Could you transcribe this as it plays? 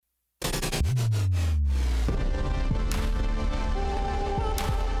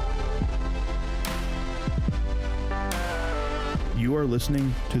You are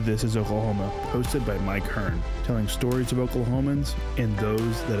listening to This is Oklahoma, hosted by Mike Hearn, telling stories of Oklahomans and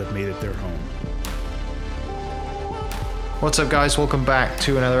those that have made it their home. What's up, guys? Welcome back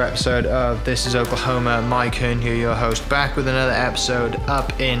to another episode of This is Oklahoma. Mike Hearn here, your host, back with another episode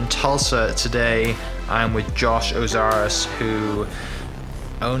up in Tulsa today. I'm with Josh Ozaris, who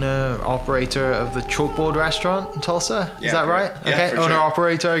owner, operator of the Chalkboard restaurant in Tulsa. Is that right? Yeah, okay, owner, sure.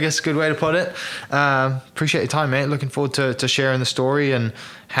 operator, I guess is a good way to put it. Appreciate your time, mate. Looking forward to sharing the story, and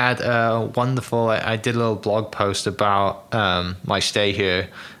had a wonderful, I did a little blog post about my stay here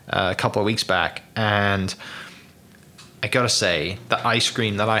a couple of weeks back, and I gotta say, the ice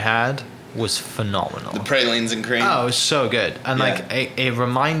cream that I had was phenomenal. The pralines and cream. Oh, it was so good. And it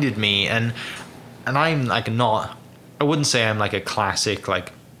reminded me, and I'm like not, I wouldn't say I'm like a classic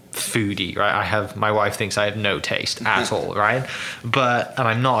like foodie, right? My wife thinks I have no taste at all, right? And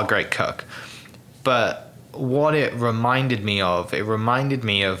I'm not a great cook. But what it reminded me of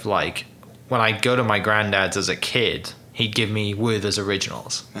like when I'd go to my granddad's as a kid, he'd give me Werther's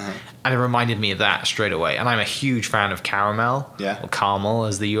Originals. Uh-huh. And it reminded me of that straight away. And I'm a huge fan of caramel, or caramel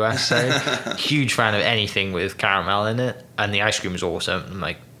as the US say. Huge fan of anything with caramel in it. And the ice cream was awesome. I'm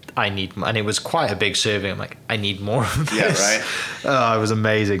like, I need, and it was quite a big serving. I'm like, I need more of this. Yeah, right. Oh, it was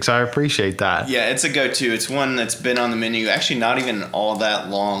amazing. So I appreciate that. Yeah, it's a go-to. It's one that's been on the menu, actually not even all that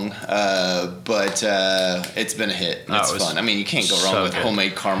long, but it's been a hit. It's fun. I mean, you can't go wrong with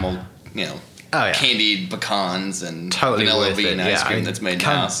homemade caramel, candied pecans and vanilla bean ice cream that's made in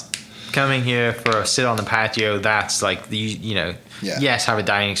house. Coming here for a sit on the patio, that's like yes, have a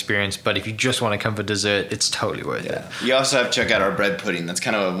dining experience, but if you just want to come for dessert, it's totally worth it. You also have to check out our bread pudding. That's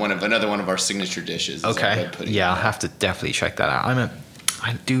kind of another one of our signature dishes. Okay. Our bread pudding. Yeah, I'll have to definitely check that out.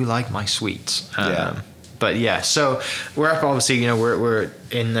 I do like my sweets. But yeah, so we're up. Obviously, we're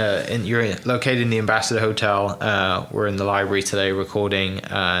you're located in the Ambassador Hotel. We're in the library today recording,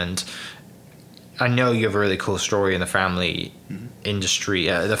 and I know you have a really cool story in the family industry.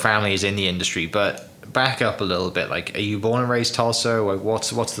 The family is in the industry, but back up a little bit. Like, are you born and raised Tulsa? Like, what's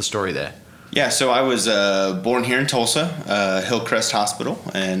the story there? Yeah, so I was born here in Tulsa, Hillcrest Hospital,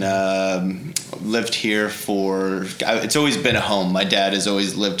 and lived here it's always been a home. My dad has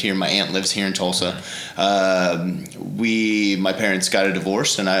always lived here. My aunt lives here in Tulsa. My parents got a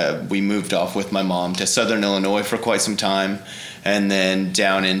divorce, and we moved off with my mom to Southern Illinois for quite some time, and then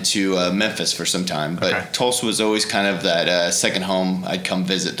down into Memphis for some time. But Tulsa was always kind of that second home. I'd come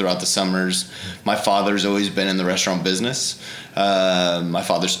visit throughout the summers. My father's always been in the restaurant business. My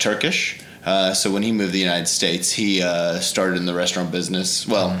father's Turkish. So when he moved to the United States, he started in the restaurant business.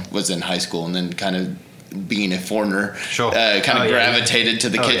 Was in high school, and then kind of being a foreigner, gravitated to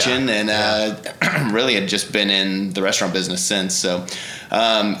the kitchen, and really had just been in the restaurant business since. So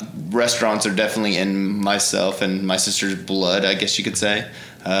restaurants are definitely in myself and my sister's blood, I guess you could say.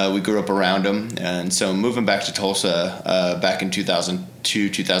 We grew up around them, and so moving back to Tulsa back in 2002,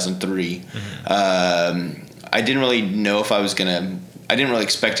 2003, I didn't really know if I didn't really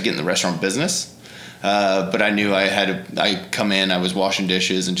expect to get in the restaurant business, but I knew I come in, I was washing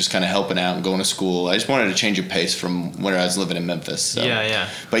dishes and just kind of helping out and going to school. I just wanted to change of pace from where I was living in Memphis. So. Yeah.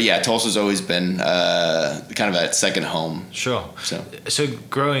 But yeah, Tulsa's always been kind of that second home. Sure. So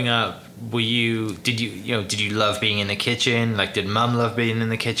growing up, did you love being in the kitchen? Like, did mom love being in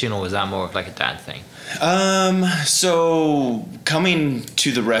the kitchen, or was that more of like a dad thing? So coming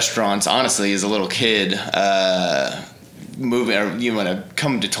to the restaurants, honestly, as a little kid, when I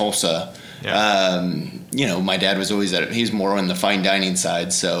come to Tulsa, my dad was always he's more on the fine dining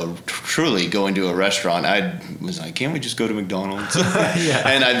side. So truly going to a restaurant, I was like, can't we just go to McDonald's?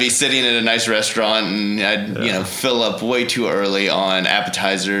 And I'd be sitting at a nice restaurant, and I'd, fill up way too early on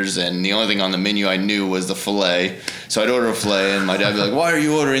appetizers. And the only thing on the menu I knew was the filet. So I'd order a filet, and my dad would be like, why are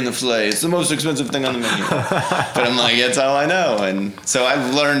you ordering the filet? It's the most expensive thing on the menu. But I'm like, that's all I know. And so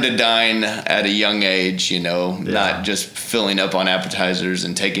I've learned to dine at a young age, not just filling up on appetizers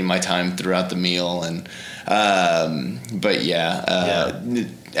and taking my time throughout the meal. And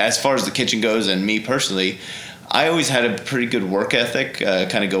as far as the kitchen goes, and me personally, I always had a pretty good work ethic,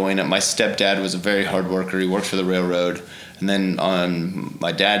 kind of going up. My stepdad was a very hard worker. He worked for the railroad. And then on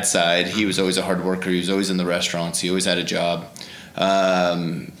my dad's side, he was always a hard worker. He was always in the restaurants. He always had a job.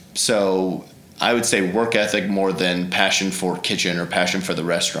 So I would say work ethic more than passion for kitchen or passion for the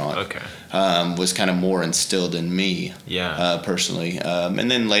restaurant. Was kind of more instilled in me, personally.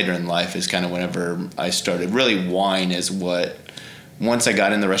 And then later in life is kind of whenever I started. Really, wine is what. Once I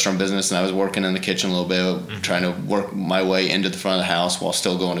got in the restaurant business and I was working in the kitchen a little bit, trying to work my way into the front of the house while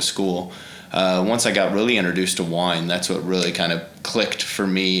still going to school. Once I got really introduced to wine, that's what really kind of clicked for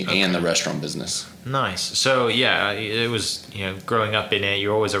me and the restaurant business. Nice. So yeah, it was, growing up in it,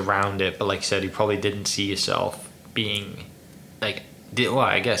 you're always around it, but like you said, you probably didn't see yourself being like.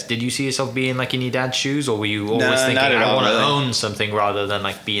 Did you see yourself being like in your dad's shoes, or were you always thinking I want to own something rather than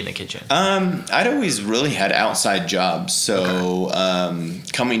like be in the kitchen? I'd always really had outside jobs. So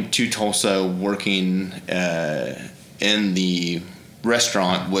coming to Tulsa, working in the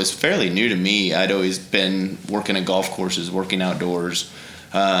restaurant was fairly new to me. I'd always been working at golf courses, working outdoors.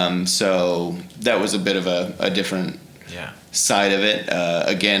 So that was a bit of a different side of it.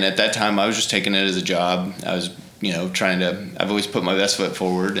 Again, at that time, I was just taking it as a job. I was I've always put my best foot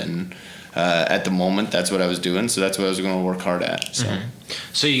forward, and at the moment, that's what I was doing. So that's what I was going to work hard at. So,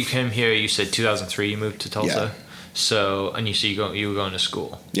 So you came here. You said 2003. You moved to Tulsa. Yeah. So you were going to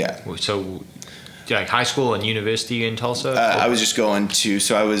school. Yeah. So, like high school and university in Tulsa. I was just going to.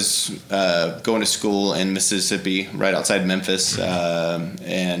 So I was going to school in Mississippi, right outside Memphis,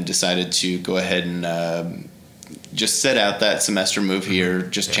 and decided to go ahead and just set out that semester, move here,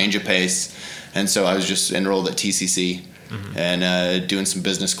 just change of pace. And so I was just enrolled at TCC and doing some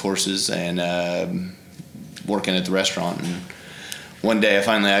business courses and working at the restaurant. And one day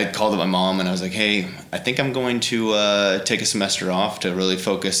I called up my mom and I was like, hey, I think I'm going to take a semester off to really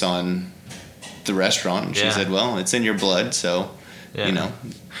focus on the restaurant. And she said, well, it's in your blood, so,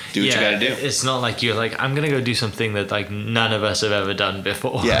 do what you got to do. It's not like you're like, I'm going to go do something that like none of us have ever done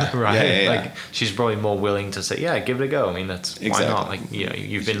before. Yeah. Right. Yeah. Like she's probably more willing to say, yeah, give it a go. I mean, that's exactly. Why not? Like,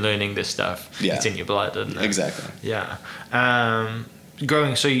 you've been learning this stuff. Yeah. It's in your blood. Isn't it? Exactly. Yeah.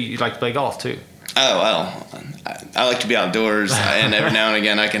 So you like to play golf too? Oh, well, I like to be outdoors and every now and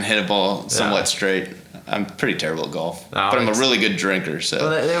again I can hit a ball somewhat straight. I'm pretty terrible at golf, but I'm a really good drinker. So well,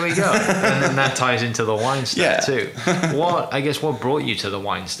 there we go, and then that ties into the wine stuff too. What brought you to the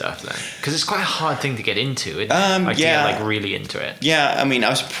wine stuff then? Because it's quite a hard thing to get into. To get really into it. Yeah, I mean, I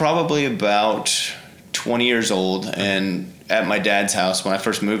was probably about 20 years old, and at my dad's house when I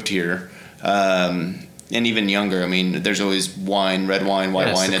first moved here, and even younger. I mean, there's always wine, red wine,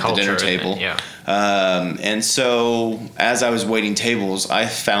 white wine at the dinner table. And so as I was waiting tables, I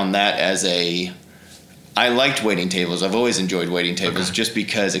found that I liked waiting tables. I've always enjoyed waiting tables just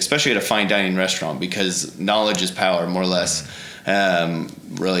because, especially at a fine dining restaurant, because knowledge is power, more or less,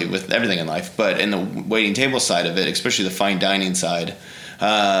 really with everything in life. But in the waiting table side of it, especially the fine dining side,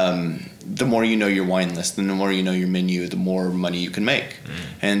 the more you know your wine list, and the more you know your menu, the more money you can make.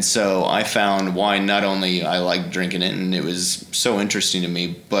 And so I found wine, not only I liked drinking it and it was so interesting to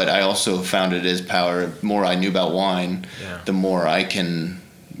me, but I also found it as power. The more I knew about wine, the more I can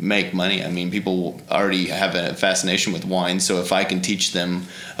make money. I mean, people already have a fascination with wine, so if I can teach them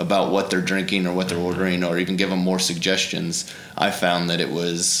about what they're drinking or what they're ordering, or even give them more suggestions, I found that it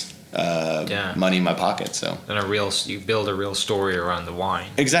was money in my pocket. So and you build a real story around the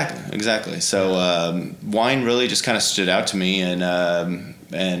wine. Exactly. So wine really just kind of stood out to me, and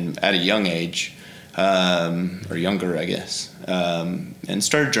at a young age, or younger, I guess, and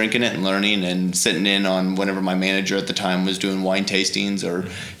started drinking it and learning and sitting in on whenever my manager at the time was doing wine tastings or,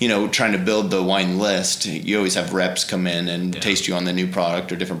 trying to build the wine list. You always have reps come in and taste you on the new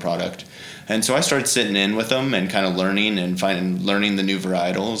product or different product. And so I started sitting in with them and kind of learning and learning the new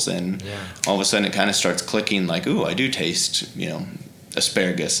varietals. And all of a sudden it kind of starts clicking like, ooh, I do taste,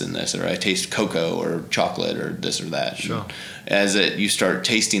 asparagus in this, or I taste cocoa or chocolate or this or that. Sure. And as you start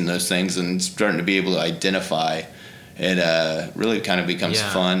tasting those things and starting to be able to identify, it really kind of becomes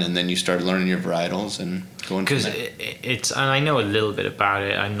fun, and then you start learning your varietals and going from there. Because and I know a little bit about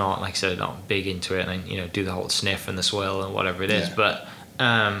it. I'm not, like I said, not big into it, and I do the whole sniff and the swirl and whatever it is, but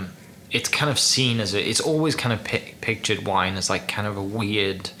it's kind of seen as it's always kind of pictured wine as like kind of a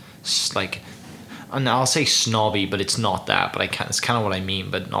weird, like, and I'll say snobby, but it's not that. But it's kind of what I mean,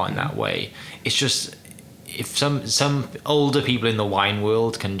 but not in that way. It's just if some older people in the wine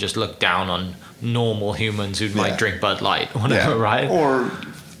world can just look down on normal humans who might drink Bud Light or whatever, right? Or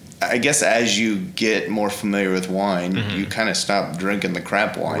I guess as you get more familiar with wine, you kind of stop drinking the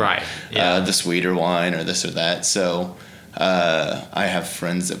crap wine, right? The sweeter wine or this or that. So I have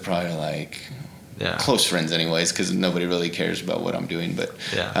friends that probably like. Close friends anyways, because nobody really cares about what I'm doing, but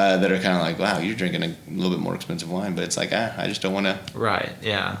that are kind of like, wow, you're drinking a little bit more expensive wine, but it's like, I just don't want to. Right,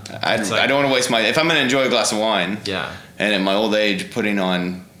 yeah. I don't want to waste if I'm going to enjoy a glass of wine, and in my old age putting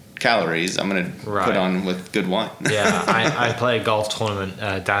on calories, I'm going to put on with good wine. I play a golf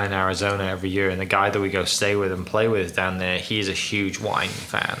tournament down in Arizona every year, and the guy that we go stay with and play with down there, he's a huge wine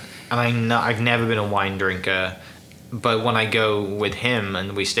fan. And I've never been a wine drinker, but when I go with him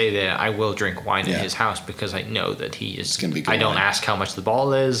and we stay there, I will drink wine Yeah. at his house because I know that he is. It's gonna be good I don't wine. ask how much the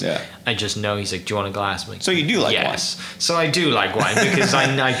bottle is. Yeah. I just know he's like, "Do you want a glass?" I'm like, So you do like yes. So I do like wine because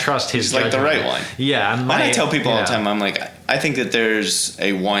I trust his. It's like the judgment. right wine. Yeah, And I tell people all yeah. the time, I'm like, I think that there's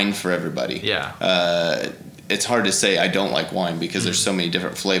a wine for everybody. Yeah. It's hard to say I don't like wine because there's so many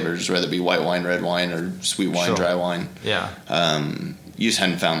different flavors, whether it be white wine, red wine, or sweet wine, Sure. dry wine. Yeah. You just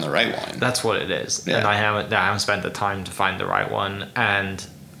hadn't found the right wine. That's what it is, Yeah. and I haven't spent the time to find the right one. And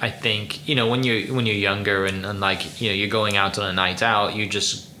I think when you're younger and like you're going out on a night out, you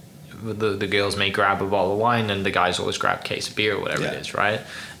just the girls may grab a bottle of wine and the guys always grab a case of beer or whatever it Yeah. is, right?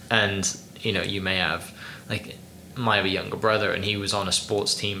 And you may have like. I have a younger brother, and he was on a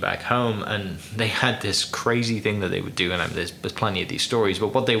sports team back home, and they had this crazy thing that they would do, and there's plenty of these stories.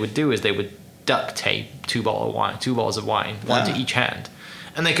 But what they would do is they would duct tape two bottles of wine, one to each hand,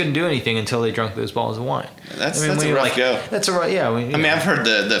 and they couldn't do anything until they drank those bottles of wine. That's when a you're rough go. That's a right, yeah. I mean, I've heard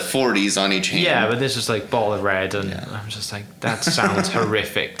the 40s on each hand. yeah, but this was like bottle of red, and I'm just like, that sounds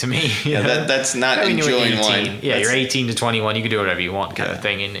horrific to me. That's not I mean, you're enjoying 18. wine. Yeah, That's- you're 18 to 21. You can do whatever you want, kind of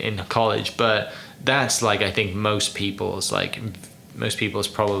thing in college. But that's like I think most people's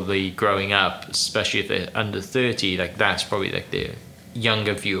probably growing up, especially if they're under 30. Like that's probably like their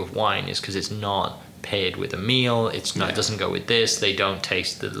younger view of wine is because it's not paired with a meal. It's not. It doesn't go with this. They don't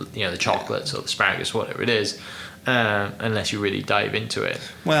taste the chocolates or the asparagus, whatever it is. Unless you really dive into it.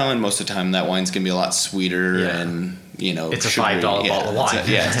 Well, and most of the time that wine's gonna be a lot sweeter Yeah. and It's a sugary. $5 bottle of wine.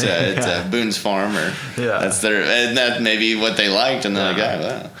 It's a Boone's Farm or that's their and that may be what they liked and they're like, oh,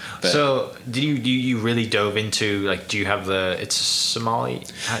 wow. But, so do you really dove into like do you have it's Somali?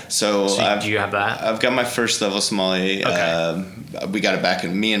 So do you have that? I've got my first level sommelier. Okay. We got it back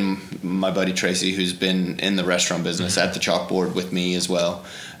in me and my buddy Tracy, who's been in the restaurant business at the chalkboard with me as well.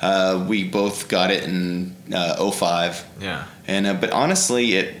 We both got it in 05. Yeah. And but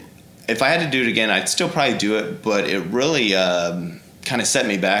honestly, if I had to do it again, I'd still probably do it. But it really kind of set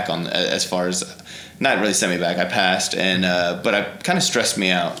me back on as far as not really set me back. I passed, and but I kind of stressed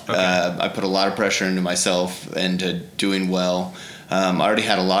me out. Okay. I put a lot of pressure into myself into doing well. I already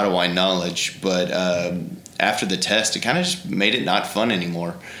had a lot of wine knowledge, but after the test, it kind of just made it not fun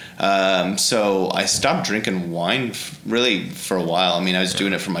anymore. So I stopped drinking wine really for a while. I mean, I was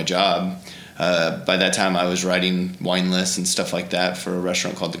doing it for my job. By that time, I was writing wine lists and stuff like that for a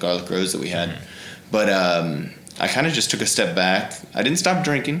restaurant called the Garlic Rose that we had. But I kind of just took a step back. I didn't stop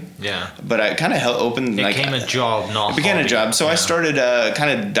drinking. Yeah. But I kind of opened. It became a job, not It became hobby. a job. So Yeah. I started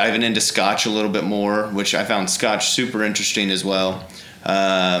kind of diving into Scotch a little bit more, which I found Scotch super interesting as well.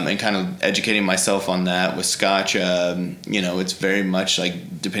 And kind of educating myself on that with Scotch. It's very much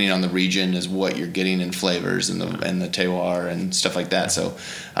like depending on the region is what you're getting in flavors and the terroir and stuff like that. So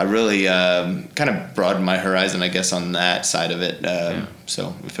I really kind of broadened my horizon, I guess, on that side of it.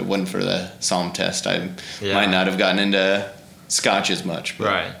 So if it wasn't for the Somm test, I might not have gotten into Scotch as much. But.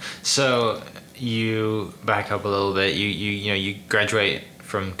 Right. So you back up a little bit. You graduate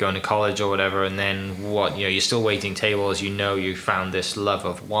from going to college or whatever, and then what? You're still waiting tables. You found this love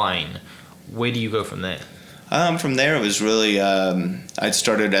of wine. Where do you go from there? From there, it was really I'd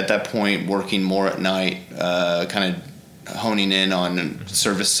started at that point working more at night, kind of honing in on the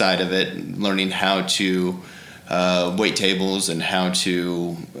service side of it, learning how to wait tables and how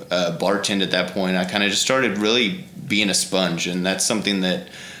to bartend at that point. I kind of just started really being a sponge, and that's something that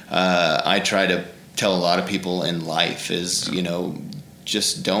I try to tell a lot of people in life is,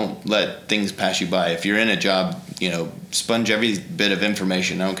 just don't let things pass you by. If you're in a job, sponge every bit of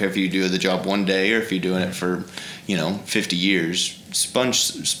information. I don't care if you do the job one day or if you're doing it for, 50 years.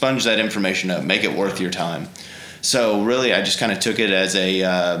 Sponge that information up. Make it worth your time. So really, I just kind of took it as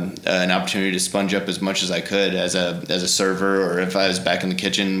an opportunity to sponge up as much as I could as a server, or if I was back in the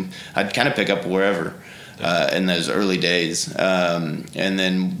kitchen, I'd kind of pick up wherever. In those early days. And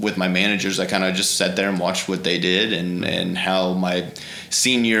then with my managers, I kind of just sat there and watched what they did and how my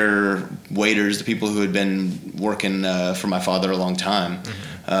senior waiters, the people who had been working for my father a long time,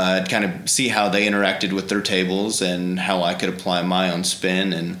 I'd kind of see how they interacted with their tables and how I could apply my own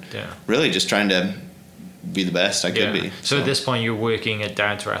spin and really just trying to be the best I could be. So at this point, you're working at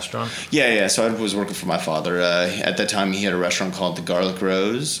Dad's restaurant? Yeah. So I was working for my father. At that time, he had a restaurant called the Garlic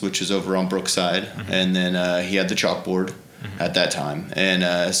Rose, which is over on Brookside. And then he had the Chalkboard at that time.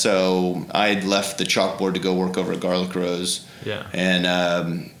 And so I had left the Chalkboard to go work over at Garlic Rose. Yeah. And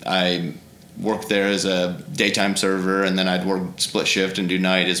I worked there as a daytime server, and then I'd work split shift and do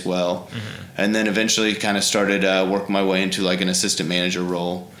night as well. And then eventually kind of started working my way into like an assistant manager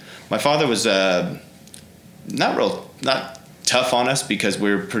role. My father was... not tough on us because we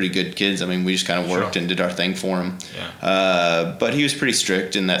were pretty good kids. I mean, we just kind of worked and did our thing for him. Yeah. But he was pretty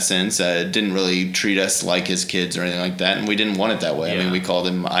strict in that sense. Didn't really treat us like his kids or anything like that, and we didn't want it that way. Yeah. I mean, we called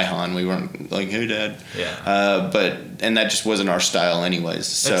him Ihan. We weren't like, "Hey, Dad." Yeah. And that just wasn't our style, anyways.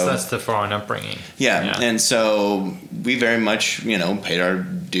 So that's the foreign upbringing. Yeah. And so we very much, paid our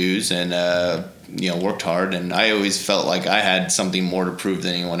dues and worked hard, and I always felt like I had something more to prove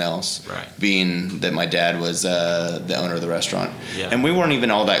than anyone else, right, being that my dad was the owner of the restaurant. Yeah. And we weren't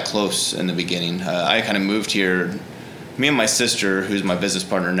even all that close in the beginning. I kind of moved here. Me and my sister, who's my business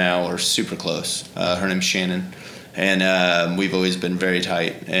partner now, are super close. Her name's Shannon, and we've always been very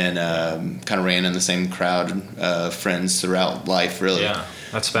tight and kind of ran in the same crowd of friends throughout life, really. Yeah,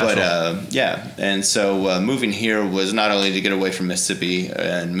 that's special. But and so moving here was not only to get away from Mississippi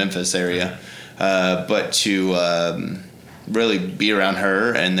and Memphis area, but to really be around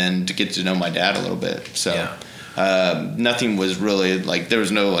her and then to get to know my dad a little bit. So nothing was really like, there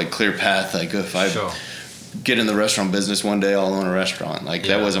was no like clear path. Like if I get in the restaurant business one day, I'll own a restaurant. Like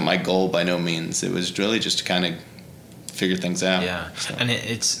that wasn't my goal by no means. It was really just to kind of figure things out. Yeah. So. And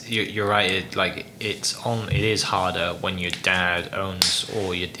you're right. It is harder when your dad owns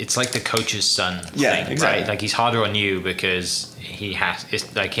it's like the coach's son thing, exactly. Right? Like he's harder on you because he has to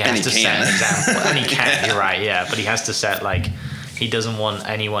set an example, and he can. You're right. Yeah, but he has to set he doesn't want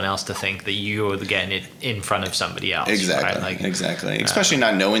anyone else to think that you're getting it in front of somebody else. Exactly. Right? Exactly. Especially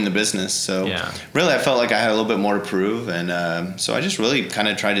not knowing the business. So really, I felt like I had a little bit more to prove, and so I just really kind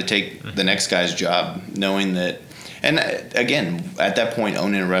of tried to take the next guy's job, knowing that. And again, at that point,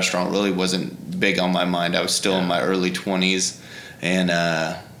 owning a restaurant really wasn't big on my mind. I was still in my early 20s and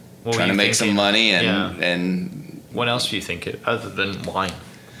trying to make some money. And what else do you think other than wine?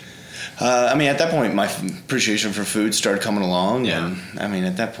 I mean, at that point, my appreciation for food started coming along. Yeah. And I mean,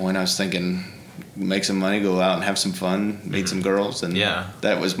 at that point, I was thinking, make some money, go out and have some fun, meet some girls, and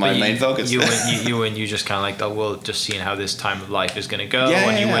that was my main focus. You just kind of like, just seeing how this time of life is going to go,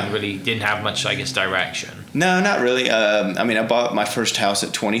 didn't have much, I guess, direction. No, not really. I mean, I bought my first house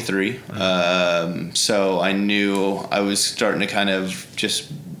at 23, so I knew I was starting to kind of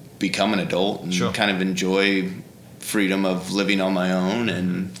just become an adult and kind of enjoy freedom of living on my own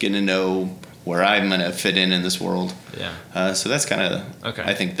and getting to know where I'm going to fit in this world. Yeah. So that's kind of,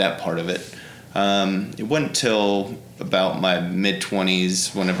 I think, that part of it. It wasn't until about my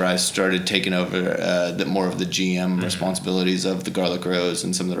mid-20s whenever I started taking over more of the GM responsibilities of the Garlic Rose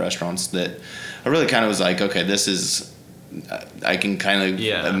and some of the restaurants that I really kind of was like, okay, I can kind of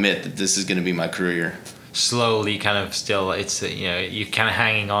admit that this is going to be my career. Slowly kind of still, it's, you're kind of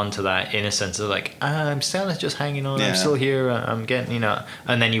hanging on to that innocence of like, I'm still just hanging on, I'm still here, I'm getting,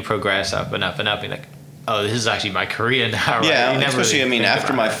 and then you progress up and up and up, you're like, oh, this is actually my career now, right? Yeah, especially, really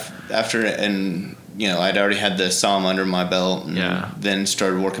I'd already had the SOM under my belt and then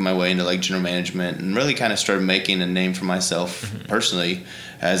started working my way into like general management and really kind of started making a name for myself personally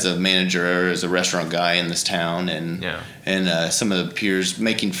as a manager, as a restaurant guy in this town, and some of the peers,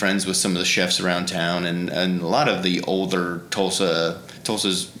 making friends with some of the chefs around town, and a lot of the older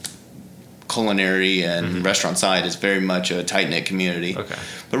Tulsa's culinary and restaurant side is very much a tight-knit community. Okay.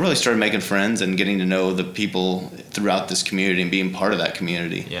 But really started making friends and getting to know the people throughout this community and being part of that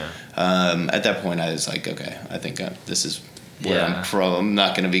community. Yeah. At that point, I was like, okay, I think this is where I'm from. I'm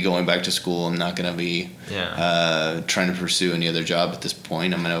not going to be going back to school. I'm not going to be trying to pursue any other job at this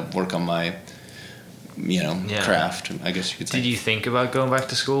point. I'm going to work on my craft, I guess you could say. Did you think about going back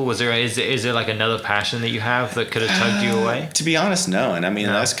to school? Is there like another passion that you have that could have tugged you away? To be honest, no. And I mean,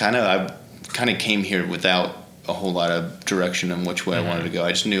 that's I kind of came here without a whole lot of direction in which way I wanted to go.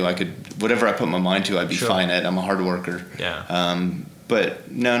 I just knew I could, whatever I put my mind to, I'd be fine at. I'm a hard worker. Yeah.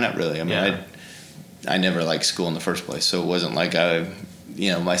 But no, not really. I mean, I never liked school in the first place, so it wasn't like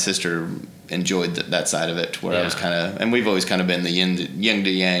my sister enjoyed that side of it, where I was kind of, and we've always kind of been the yin to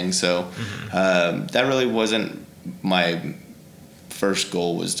yang. So that really wasn't my first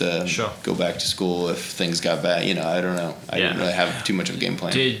goal, was to go back to school if things got bad. I don't know. I didn't really have too much of a game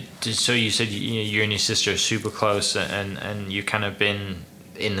plan. So you said you and your sister are super close, and you kind of been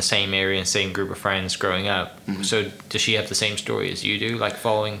in the same area and same group of friends growing up. So does she have the same story as you do, like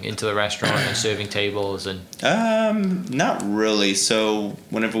following into the restaurant and serving tables? And not really. So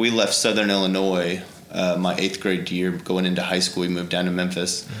whenever we left Southern Illinois, my 8th grade year, going into high school, we moved down to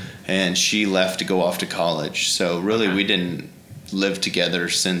Memphis, and she left to go off to college. So really we didn't live together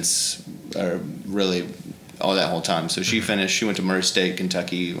since really all that whole time. So she finished, she went to Murray State,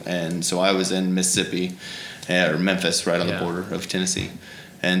 Kentucky, and so I was in Mississippi, or Memphis, right on the border of Tennessee.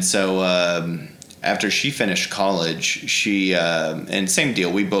 And so after she finished college, she and same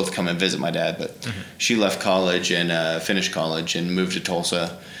deal. We both come and visit my dad, but she left college and finished college and moved to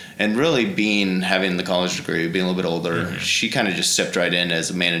Tulsa. And really, having the college degree, being a little bit older, she kind of just stepped right in as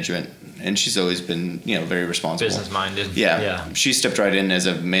a management. And she's always been, very responsible. Business minded. Yeah. She stepped right in as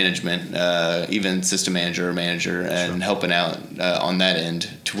a management, even assistant manager or manager, and helping out on that end,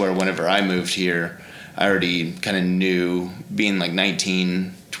 to where whenever I moved here, I already kind of knew, being like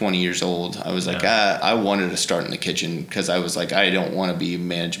 19, 20 years old, I was like, I wanted to start in the kitchen, because I was like, I don't want to be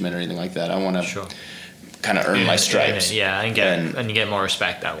management or anything like that. I want to kind of earn my stripes. And you get more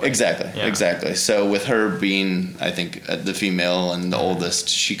respect that way. Exactly. So with her being, I think, the female and the oldest,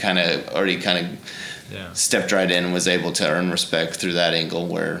 she kind of stepped right in and was able to earn respect through that angle,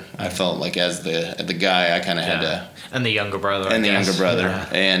 where I felt like as the guy, I kind of had to. And the younger brother.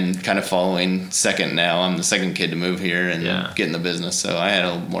 And kind of following second now. I'm the second kid to move here and get in the business, so I had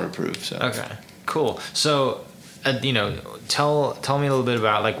a little more to prove. So. Okay, cool. So, tell me a little bit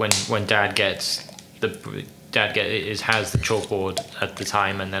about like when Dad has the chalkboard at the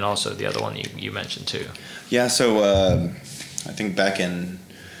time, and then also the other one you mentioned too. Yeah, so I think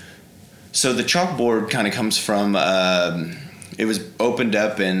so the chalkboard kind of comes from, it was opened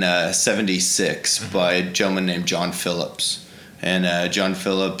up in 76 by a gentleman named John Phillips. And John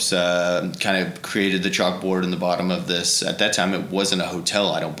Phillips kind of created the chalkboard in the bottom of this. At that time, it wasn't a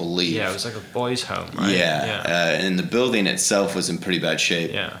hotel, I don't believe. Yeah, it was like a boys' home, right? And the building itself was in pretty bad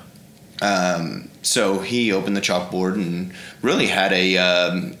shape. Yeah. So he opened the chalkboard and really had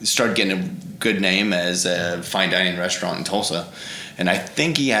started getting a good name as a fine dining restaurant in Tulsa. And I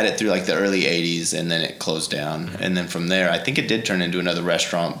think he had it through like the early 80s, and then it closed down. And then from there, I think it did turn into another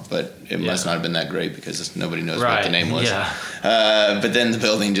restaurant, but it must not have been that great, because nobody knows what the name was. Yeah. But then the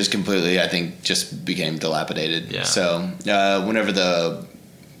building just completely, I think, just became dilapidated. Yeah. So whenever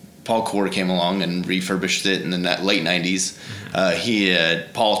Paul Corey came along and refurbished it in the late 90s,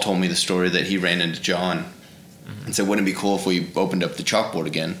 Paul told me the story that he ran into John and said, wouldn't it be cool if we opened up the chalkboard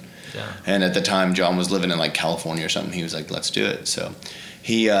again? Yeah. And at the time, John was living in like California or something. He was like, let's do it. So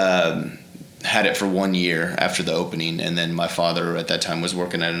he had it for 1 year after the opening. And then my father at that time was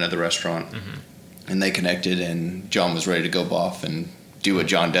working at another restaurant. And they connected, and John was ready to go off and do what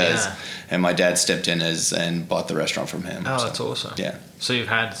John does. Yeah. And my dad stepped in and bought the restaurant from him. Oh, that's awesome. Yeah. So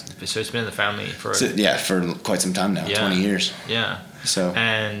it's been in the family for... for quite some time now, 20 years. Yeah. So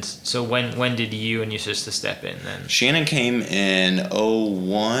when did you and your sister step in then? Shannon came in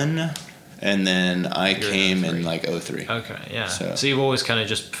 2001, and then I came in like 2003. Okay, yeah. So you've always kind of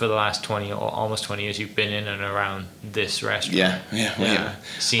just for the last 20 or almost 20 years, you've been in and around this restaurant. Yeah.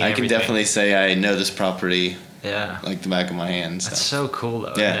 Seen I everything. can definitely say I know this property. Yeah. Like the back of my hand. That's so cool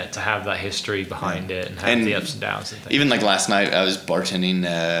though, isn't it? To have that history behind it and have the ups and downs and things. Even like last night, I was bartending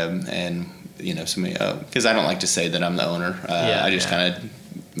and somebody, because I don't like to say that I'm the owner. I just kind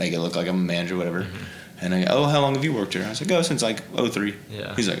of make it look like I'm a manager or whatever. And I go, how long have you worked here? I was like, since like 2003.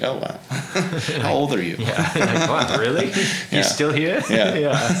 Yeah. He's like, oh, wow. How old are you? Yeah. Like, what, really? You're still here?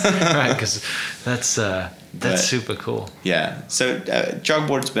 Yeah. Right, because that's super cool. Yeah. So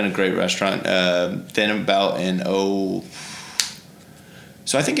Chalkboard's been a great restaurant. Then about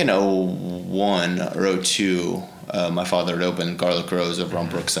so I think in 2001 or 2002, my father had opened Garlic Rose over on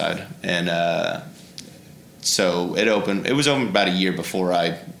Brookside. And so it was open about a year before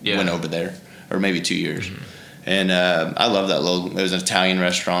I went over there. Or maybe 2 years. And I love that it was an Italian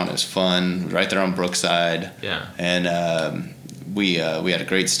restaurant. It was fun, right there on Brookside. Yeah. And we had a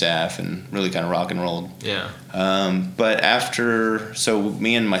great staff and really kind of rock and rolled. Yeah. But so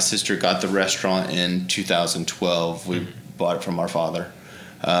me and my sister got the restaurant in 2012. We bought it from our father.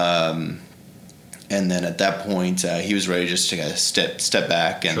 And then at that point, he was ready just to step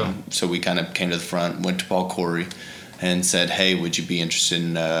back. And so we kind of came to the front, went to Paul Corey and said, hey, would you be interested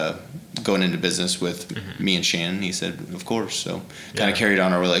in going into business with me and Shannon? He said, of course. So kind of carried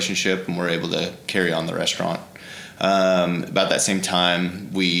on our relationship, and we're able to carry on the restaurant. About that same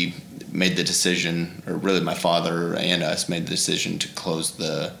time, we made the decision, or really my father and us made the decision to close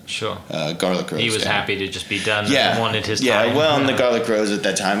the Garlic Rose. He was down. Happy to just be done and wanted his time. Yeah, well, and the Garlic Rose at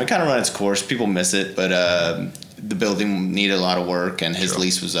that time, it kind of ran its course. People miss it, but the building needed a lot of work, and his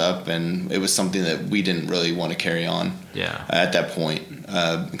lease was up, and it was something that we didn't really want to carry on at that point,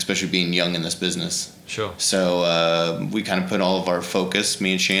 especially being young in this business. Sure. So we kind of put all of our focus,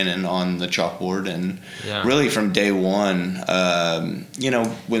 me and Shannon, on the chalkboard, and really from day one,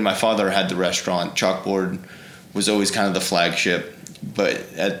 when my father had the restaurant, chalkboard was always kind of the flagship,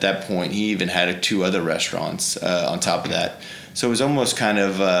 but at that point he even had 2 other restaurants on top of that. So it was almost kind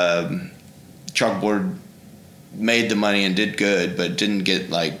of chalkboard made the money and did good, but didn't get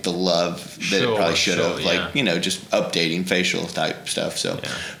like the love that it probably should have. Like, just updating facial type stuff. So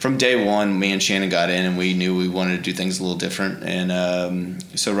from day one, me and Shannon got in and we knew we wanted to do things a little different. And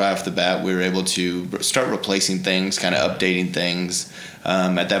so right off the bat, we were able to start replacing things, kind of updating things.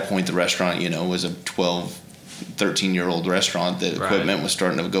 At that point, the restaurant, was a 12, 13-year-old restaurant. The equipment was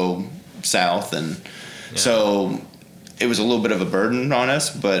starting to go south. And so it was a little bit of a burden on us,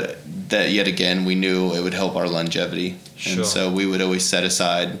 but that yet again, we knew it would help our longevity. Sure. And so we would always set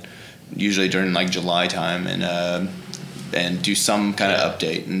aside, usually during like July time, and do some kind of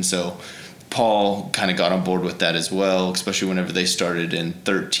update. And so Paul kind of got on board with that as well, especially whenever they started in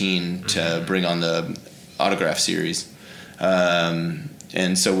 13 to bring on the autograph series.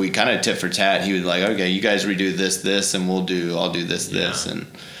 And so we kind of tit for tat. He was like, okay, you guys redo this, and I'll do this. And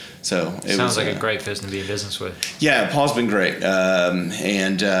so it sounds like a great person to be in business with. Yeah, Paul's been great.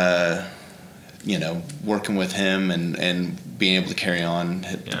 Working with him and being able to carry on.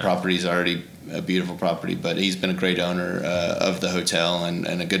 The property's already a beautiful property, but he's been a great owner of the hotel and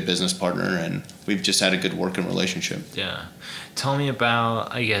a good business partner, and we've just had a good working relationship. Yeah. Tell me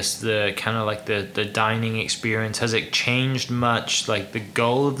about, I guess, the kind of like the dining experience. Has it changed much? Like the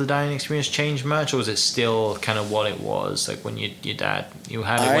goal of the dining experience changed much, or was it still kind of what it was? Like when you had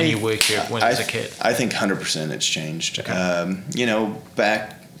it when you worked here when you was a kid? I think 100% it's changed. Okay.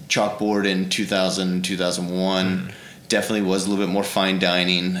 Back Chalkboard in 2000, 2001, definitely was a little bit more fine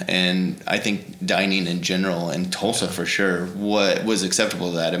dining, and I think dining in general in Tulsa for sure, what was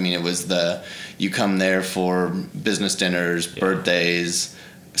acceptable to that. I mean, it was you come there for business dinners, birthdays,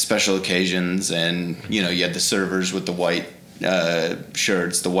 special occasions, and you had the servers with the white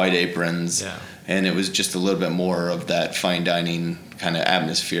shirts, the white aprons, and it was just a little bit more of that fine dining kind of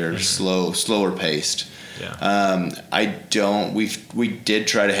atmosphere, slower paced. We did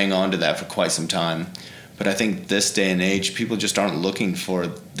try to hang on to that for quite some time. But I think this day and age, people just aren't looking for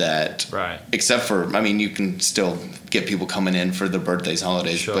that. Right. Except for, you can still get people coming in for their birthdays,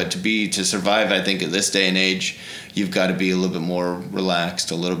 holidays. Sure. But to survive, I think at this day and age, you've got to be a little bit more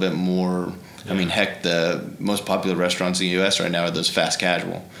relaxed, a little bit more. Yeah. Heck, the most popular restaurants in the U.S. right now are those fast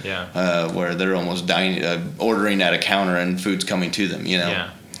casual. Yeah. Where they're almost ordering at a counter and food's coming to them.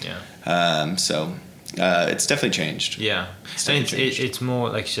 Yeah. Yeah. So. It's definitely changed. Yeah, it's more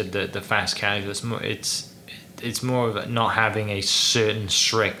like you said, the fast casual. It's more of not having a certain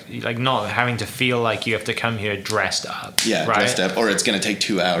strict, like not having to feel like you have to come here dressed up. Yeah, right? Dressed up, or it's going to take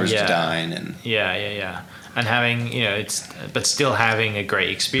 2 hours to dine. And and having but still having a great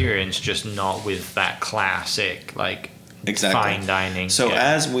experience, just not with that classic fine dining. So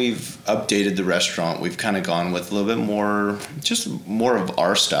as we've updated the restaurant, we've kind of gone with a little bit more of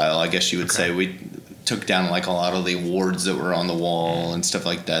our style, I guess you would say. We took down a lot of the awards that were on the wall and stuff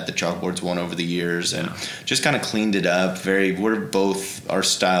like that. The chalkboards won over the years, and just kind of cleaned it up. Our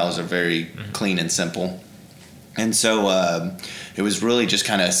styles are very clean and simple. And so it was really just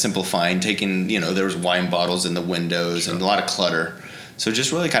kind of simplifying, taking, there was wine bottles in the windows and a lot of clutter. So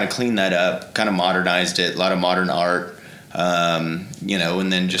just really kind of cleaned that up, kind of modernized it, a lot of modern art, and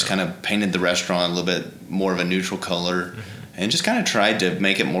then just kind of painted the restaurant a little bit more of a neutral color. And just kind of tried to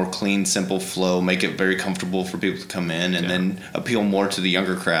make it more clean, simple flow, make it very comfortable for people to come in, and then appeal more to the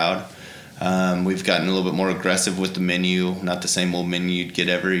younger crowd. We've gotten a little bit more aggressive with the menu, not the same old menu you'd get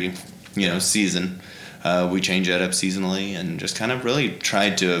every, season. We change that up seasonally, and just kind of really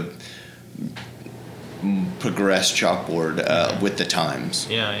tried to progress Chalkboard with the times.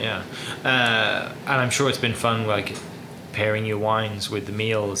 And I'm sure it's been fun, pairing your wines with the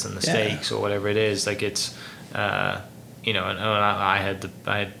meals and the steaks or whatever it is. It's. And I had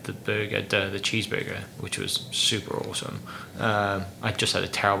the burger, the cheeseburger, which was super awesome. I just had a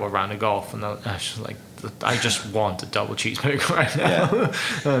terrible round of golf, and I was I just want a double cheeseburger right now.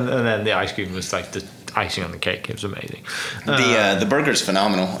 And then the ice cream was the icing on the cake. It was amazing. The burger's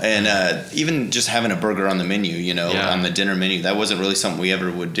phenomenal, and even just having a burger on the menu, on the dinner menu, that wasn't really something we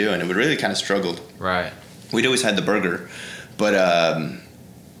ever would do, and we really kind of struggled. Right. We'd always had the burger, but.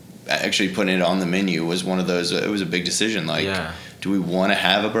 Actually putting it on the menu was one of those, it was a big decision, do we want to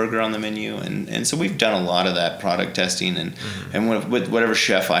have a burger on the menu? And so we've done a lot of that product testing, and with whatever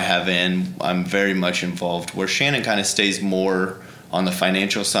chef I have in, I'm very much involved, where Shannon kind of stays more on the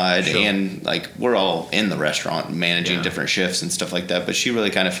financial side, and we're all in the restaurant managing different shifts and stuff like that, but she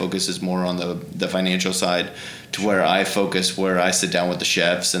really kind of focuses more on the financial side, to where I focus, where I sit down with the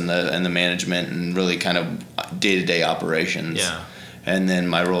chefs and the management and really kind of day-to-day operations. Yeah. And then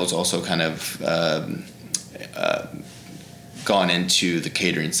my role is also kind of gone into the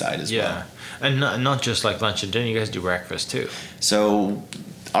catering side as well. And not just lunch and dinner, you guys do breakfast too. So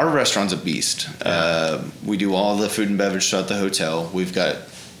our restaurant's a beast. We do all the food and beverage throughout the hotel. We've got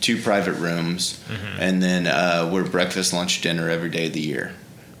 2 private rooms, and then we're breakfast, lunch, dinner every day of the year.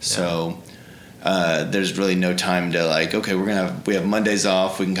 So there's really no time to like, okay, we have Mondays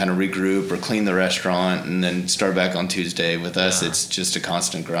off. We can kind of regroup or clean the restaurant and then start back on Tuesday. With us, it's just a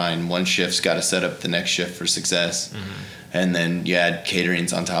constant grind. One shift's got to set up the next shift for success. And then you add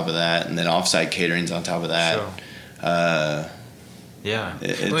caterings on top of that, and then offsite caterings on top of that. Sure.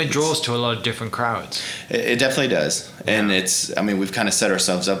 It draws to a lot of different crowds. It definitely does. And we've kind of set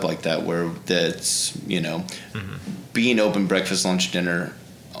ourselves up like that where that's, being open breakfast, lunch, dinner.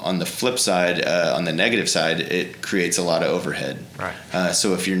 On the flip side, on the negative side, it creates a lot of overhead. Right.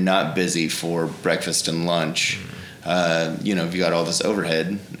 So if you're not busy for breakfast and lunch, you got all this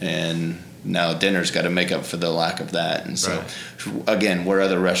overhead, and now dinner's got to make up for the lack of that. And so, again, where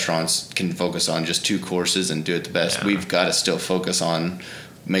other restaurants can focus on just 2 courses and do it the best, we've got to still focus on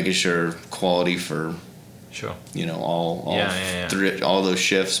making sure quality for, all those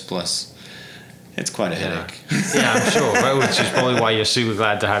shifts plus. It's quite a headache. Yeah, I'm sure. Right? Which is probably why you're super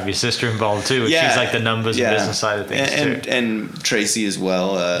glad to have your sister involved too. She's like the numbers and business side of things too. And Tracy as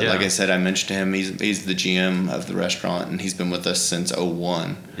well. Like I said, I mentioned to him, he's the GM of the restaurant, and he's been with us since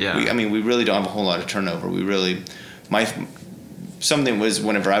 2001. Yeah. We really don't have a whole lot of turnover. Something was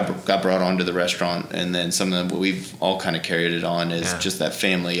whenever I got brought onto the restaurant, and then something that we've all kind of carried it on is just that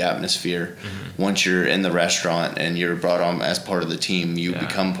family atmosphere. Once you're in the restaurant and you're brought on as part of the team, you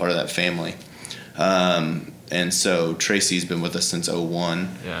become part of that family. And so Tracy's been with us since 2001.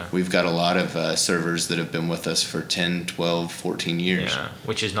 Yeah. We've got a lot of servers that have been with us for 10, 12, 14 years. Yeah,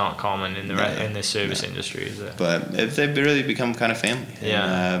 which is not common in the service industry, is it? But they've really become kind of family.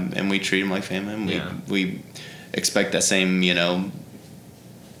 Yeah. And we treat them like family. And we expect that same,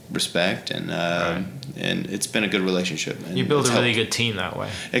 respect. And and it's been a good relationship. And you build a really good team that way.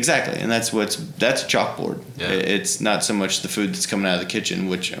 Exactly. And that's a chalkboard. Yeah. It's not so much the food that's coming out of the kitchen,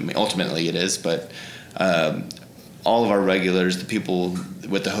 which ultimately it is, but all of our regulars, the people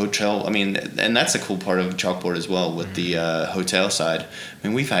with the hotel, and that's a cool part of chalkboard as well with the hotel side.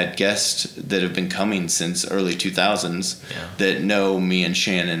 We've had guests that have been coming since early 2000s that know me and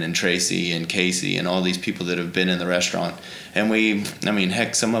Shannon and Tracy and Casey and all these people that have been in the restaurant. And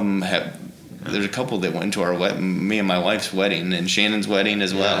heck, some of them have. There's a couple that went to me and my wife's wedding and Shannon's wedding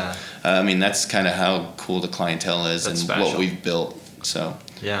as well. That's kind of how cool the clientele is and special. What we've built. So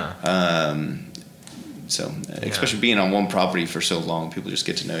especially being on one property for so long, people just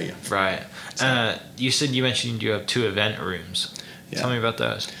get to know you. Right. So. You mentioned you have 2 event rooms. Yeah. Tell me about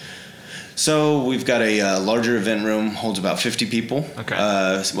those. So we've got a larger event room, holds about 50 people.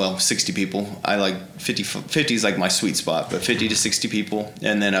 Okay. 60 people. I like 50. 50 is like my sweet spot, but 50 to 60 people.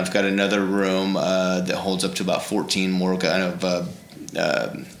 And then I've got another room that holds up to about 14, more kind of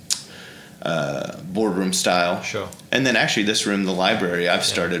boardroom style. Sure. And then actually this room, the library, I've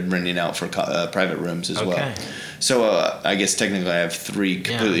started renting out for private rooms as well. So I guess technically I have 3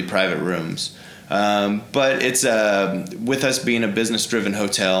 completely private rooms. But it's with us being a business-driven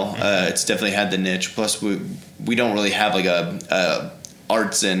hotel, it's definitely had the niche. Plus, we don't really have like a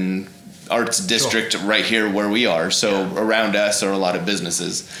arts district right here where we are. So around us are a lot of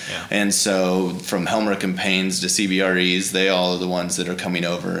businesses, and so from Helmerich and Paynes to CBREs, they all are the ones that are coming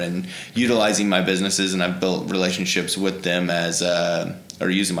over and utilizing my businesses, and I've built relationships with them or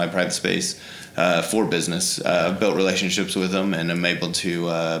using my private space. For business, built relationships with them, and I'm able to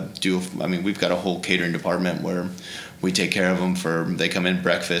we've got a whole catering department where we take care of them they come in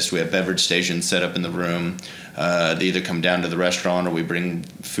breakfast. We have beverage stations set up in the room. They either come down to the restaurant or we bring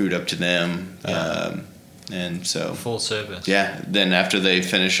food up to them. And so full service. Yeah. Then after they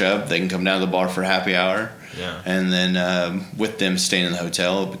finish up, they can come down to the bar for happy hour. Yeah. And then with them staying in the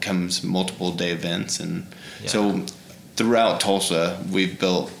hotel, it becomes multiple day events. And so throughout Tulsa, we've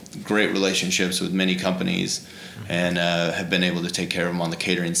built great relationships with many companies and have been able to take care of them on the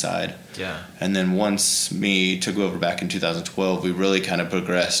catering side. Yeah. And then once me took over back in 2012, we really kind of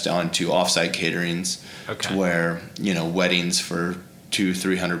progressed onto offsite caterings to where, weddings for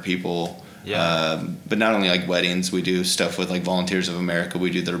 200-300 people. Yeah. But not only like weddings, we do stuff with like Volunteers of America.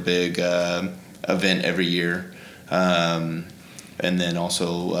 We do their big event every year. And then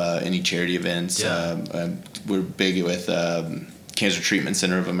also any charity events. We're big with Cancer Treatment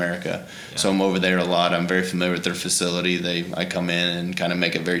Center of America. Yeah. So I'm over there a lot. I'm very familiar with their facility. I come in and kind of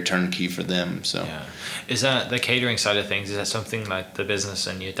make it very turnkey for them. So is that the catering side of things? Is that something like the business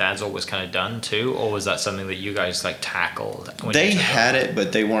and your dad's always kind of done too, or was that something that you guys like tackled? They had it,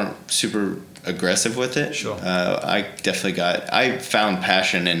 but they weren't super aggressive with it. Sure. I found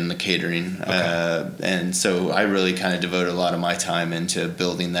passion in the catering. Okay. And so I really kind of devoted a lot of my time into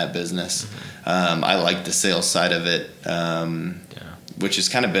building that business. I like the sales side of it. Which has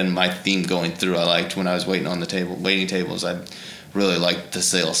kind of been my theme going through. I liked when I was waiting tables, I really liked the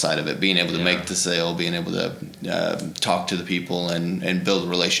sales side of it, being able to make the sale, being able to talk to the people and build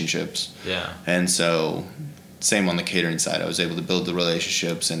relationships. Yeah. And so same on the catering side. I was able to build the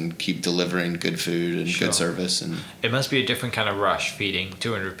relationships and keep delivering good food and good service. And it must be a different kind of rush feeding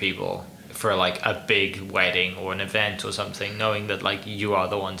 200 people for like a big wedding or an event or something, knowing that like you are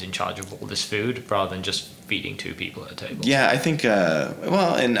the ones in charge of all this food rather than just feeding 2 people at a table. Yeah, I think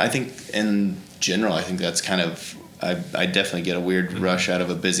and I think in general, I think that's kind of I definitely get a weird rush out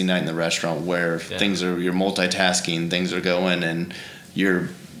of a busy night in the restaurant where you're multitasking, things are going, and you're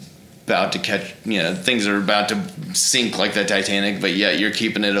about to catch, things are about to sink like the Titanic, but yet you're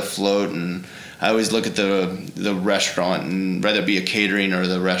keeping it afloat. And I always look at the restaurant, and whether it be a catering or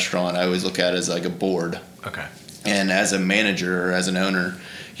the restaurant, I always look at it as like a board. Okay. And as a manager or as an owner,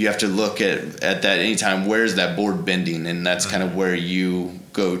 you have to look at that anytime, where's that board bending? And that's kind of where you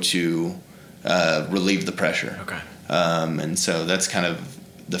go to relieve the pressure. Okay. And so that's kind of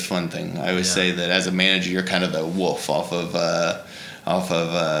the fun thing. I always say that as a manager, you're kind of the wolf off of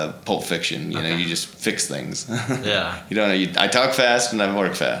Pulp Fiction. You know, you just fix things. Yeah. You don't know. I talk fast and I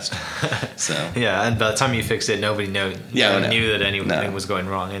work fast. So. Yeah, and by the time you fixed it, nobody knew that anything was going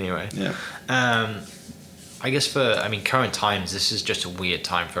wrong anyway. Yeah. I guess for current times, this is just a weird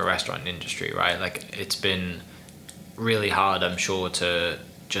time for a restaurant industry, right? Like it's been really hard, I'm sure, to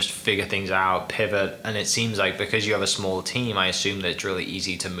just figure things out, pivot, and it seems like because you have a small team, I assume that it's really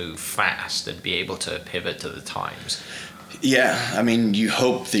easy to move fast and be able to pivot to the times. Yeah, I mean, you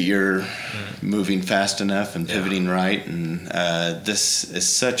hope that you're moving fast enough and pivoting right, and this is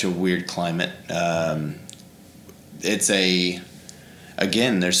such a weird climate. There's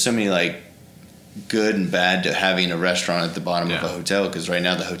so many like good and bad to having a restaurant at the bottom of a hotel, because right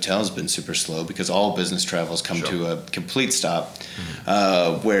now the hotel's been super slow because all business travel has come to a complete stop.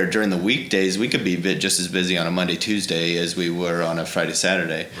 Where during the weekdays we could be just as busy on a Monday, Tuesday as we were on a Friday,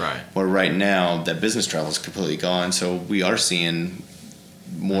 Saturday. Right. Where right now that business travel is completely gone, so we are seeing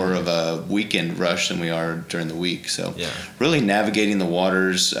more of a weekend rush than we are during the week. So really navigating the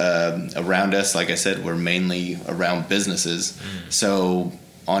waters around us. Like I said, we're mainly around businesses. So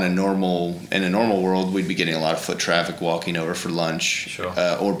in a normal world, we'd be getting a lot of foot traffic walking over for lunch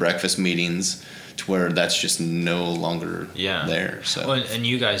or breakfast meetings, to where that's just no longer there. So well, and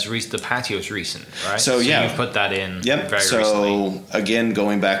you guys, the patio's recent, right? So you've put that in very recently. So again,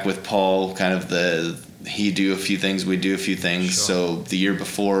 going back with Paul, kind of he do a few things, we do a few things. So the year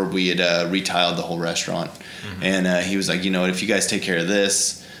before, we had retiled the whole restaurant, and he was like, if you guys take care of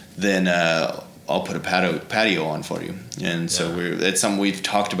this, then I'll put a patio on for you. And so it's something we've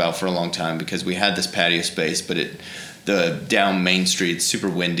talked about for a long time, because we had this patio space, but the down Main Street, it's super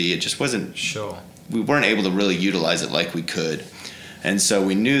windy. It just wasn't. We weren't able to really utilize it like we could. And so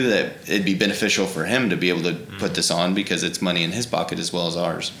we knew that it'd be beneficial for him to be able to put this on, because it's money in his pocket as well as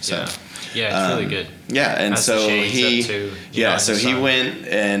ours. So it's really good. Yeah, and so he went,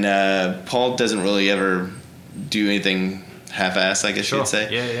 and Paul doesn't really ever do anything half-assed, I guess you'd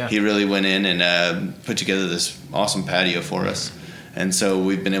say. Yeah. He really went in and put together this awesome patio for us. And so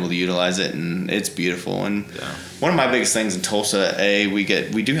we've been able to utilize it, and it's beautiful. And one of my biggest things in Tulsa,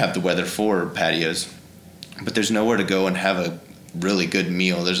 we do have the weather for patios, but there's nowhere to go and have a really good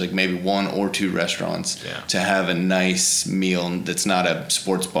meal. There's like maybe 1 or 2 restaurants to have a nice meal that's not a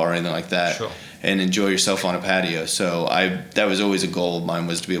sports bar or anything like that, and enjoy yourself on a patio. So that was always a goal of mine,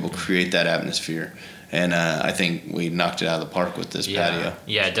 was to be able to create that atmosphere. And I think we knocked it out of the park with this patio.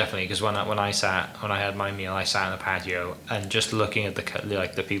 Yeah, definitely. Because when I had my meal, I sat on the patio, and just looking at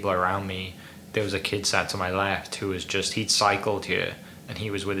the people around me, there was a kid sat to my left who was he'd cycled here, and he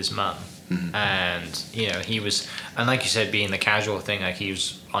was with his mum. And he was, and like you said, being the casual thing, like he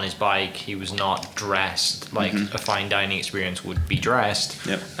was on his bike, he was not dressed like a fine dining experience would be dressed.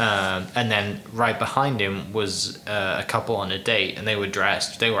 And then right behind him was a couple on a date, and they were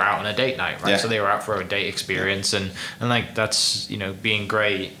dressed. They were out on a date night, right? So they were out for a date experience, and like that's being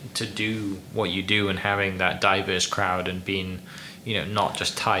great to do what you do, and having that diverse crowd, and being not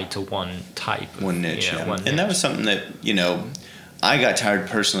just tied to one type, one niche. One niche. And that was something that I got tired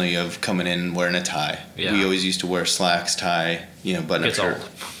personally of coming in and wearing a tie. We always used to wear slacks, tie, button-up shirt. Old.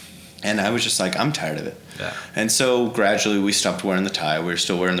 And I was just like, I'm tired of it. And so gradually we stopped wearing the tie. We were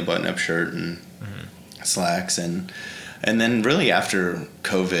still wearing the button-up shirt and slacks. And then really after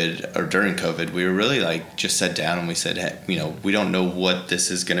COVID, or during COVID, we were really like just sat down and we said, hey, we don't know what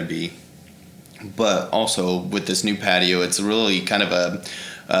this is going to be. But also with this new patio, it's really kind of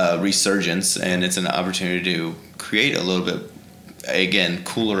a resurgence, and it's an opportunity to create a little bit, again,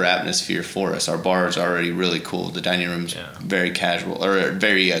 cooler atmosphere for us. Our bar is already really cool. The dining room's very casual, or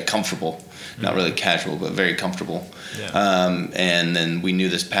very comfortable. Not really casual, but very comfortable. Yeah. And then we knew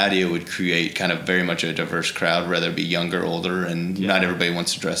this patio would create kind of very much a diverse crowd, whether it be younger, older, and not everybody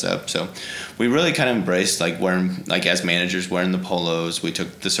wants to dress up. So we really kind of embraced wearing, as managers, wearing the polos. We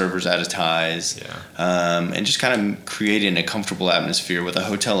took the servers out of ties, and just kind of creating a comfortable atmosphere with a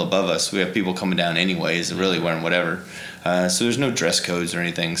hotel above us. We have people coming down anyways and really wearing whatever. So there's no dress codes or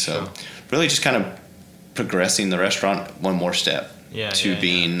anything. So really just kind of progressing the restaurant one more step to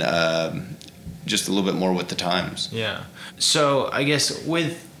being just a little bit more with the times. Yeah. So I guess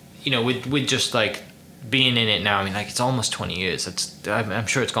with just being in it now, I mean, it's almost 20 years. I'm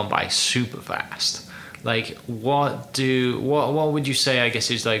sure it's gone by super fast. What would you say, I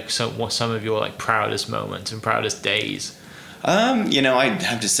guess, is some of your proudest moments and proudest days? I'd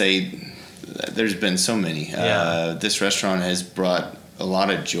have to say there's been so many. This restaurant has brought a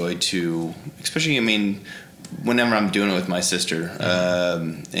lot of joy to, especially, whenever I'm doing it with my sister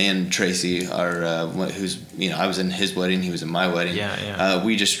and Tracy, who's I was in his wedding, he was in my wedding.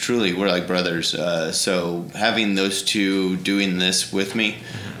 We just truly we're like brothers. So having those two doing this with me,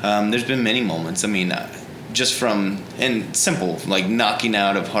 there's been many moments. Just from and simple knocking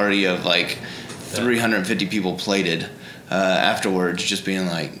out a party of 350 people plated. Afterwards, just being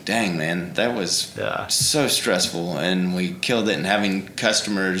dang man, that was so stressful, and we killed it. And having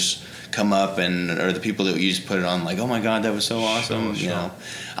customers come up or the people that you just put it on, oh my god, that was so awesome. Sure.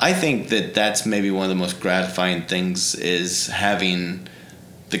 I think that's maybe one of the most gratifying things, is having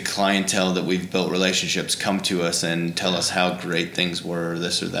the clientele that we've built relationships come to us and tell us how great things were, or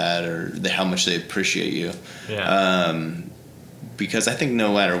this or that, or how much they appreciate you. Because I think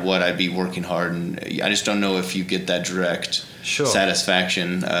no matter what, I'd be working hard, and I just don't know if you get that direct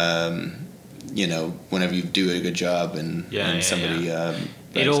satisfaction, whenever you do a good job and somebody...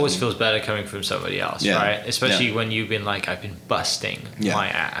 it always feels better coming from somebody else, right? Especially when you've been I've been busting my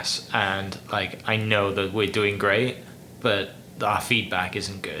ass, and I know that we're doing great, but our feedback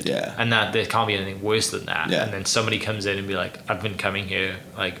isn't good. And that there can't be anything worse than that. And then somebody comes in and be I've been coming here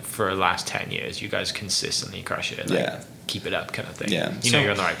for the last 10 years. You guys consistently crush it. Keep it up, kind of thing.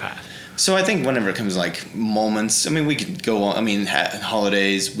 You're on the right path. So I think whenever it comes moments, we could go on.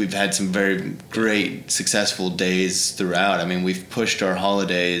 Holidays, we've had some very great, successful days throughout. We've pushed our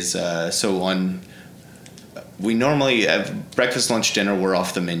holidays. We normally have breakfast, lunch, dinner. We're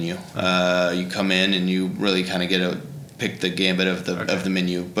off the menu. You come in and you really kind of pick the gambit of the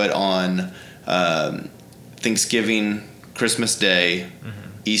menu. But on Thanksgiving, Christmas Day,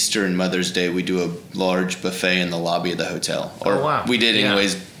 Easter, and Mother's Day, we do a large buffet in the lobby of the hotel. We did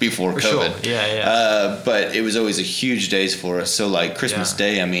anyways before COVID. Sure. But it was always a huge days for us. So Christmas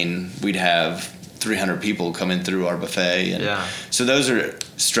Day, we'd have 300 people coming through our buffet. And so those are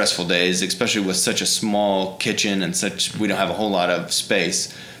stressful days, especially with such a small kitchen and we don't have a whole lot of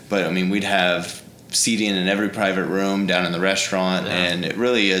space. But we'd have seating in every private room down in the restaurant, and it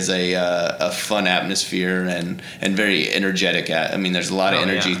really is a fun atmosphere and very energetic. There's a lot of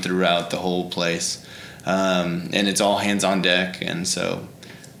energy throughout the whole place, and it's all hands on deck. And so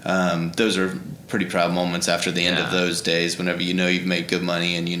those are pretty proud moments after the end of those days, whenever you've made good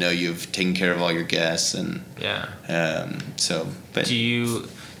money and you've taken care of all your guests. And but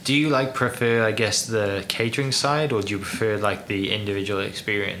do you prefer, I guess, the catering side, or do you prefer the individual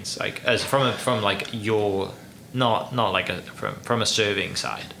experience, as from your from a serving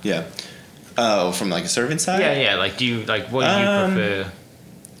side? From a serving side? Do you what do you prefer?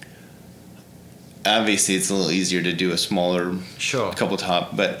 Obviously, it's a little easier to do a smaller couple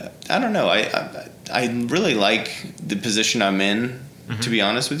top, but I don't know. I really like the position I'm in. To be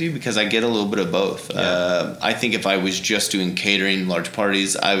honest with you, because I get a little bit of both. I think if I was just doing catering, large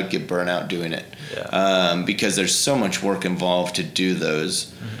parties, I would get burnt out doing it, because there's so much work involved to do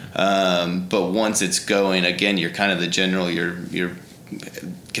those. But once it's going, again, you're kind of the general. You're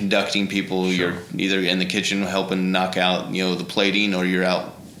conducting people. You're either in the kitchen helping knock out the plating, or you're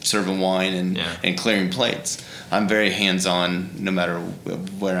out serving wine and clearing plates. I'm very hands-on no matter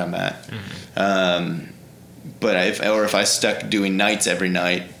where I'm at. But if I stuck doing nights every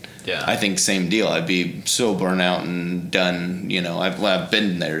night, I think same deal. I'd be so burnt out and done. I've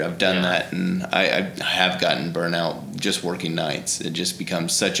been there. I've done that, and I have gotten burnt out just working nights. It just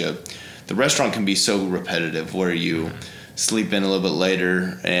becomes the restaurant can be so repetitive, where you sleep in a little bit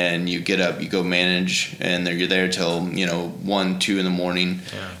later and you get up, you go manage, and you're there till 1, 2 in the morning.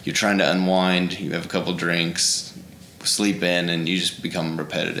 You're trying to unwind. You have a couple drinks, sleep in, and you just become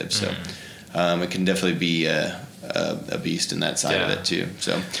repetitive. So. it can definitely be a beast in that side of it too.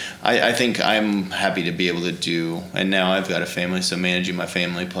 So I think I'm happy to be able to do, and now I've got a family, so managing my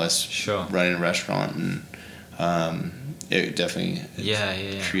family plus running a restaurant, and it definitely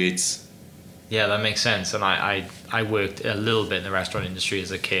creates. Yeah, that makes sense. And I worked a little bit in the restaurant industry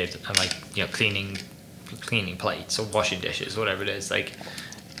as a kid, and like, you know, cleaning plates or washing dishes, whatever it is. Like,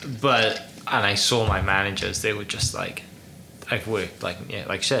 and I saw my managers, they were just like, I've worked like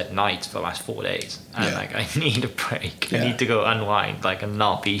you said, nights for the last 4 days, and like, I need a break. I need to go unwind, like, and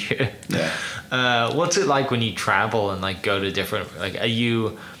not be here. What's it like when you travel and like go to different, like,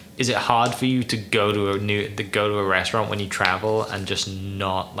 is it hard for you to go to a restaurant when you travel and just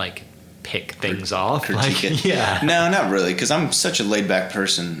not like pick things off? No, not really, because I'm such a laid back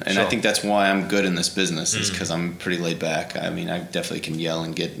person, and I think that's why I'm good in this business, is because I'm pretty laid back. I mean, I definitely can yell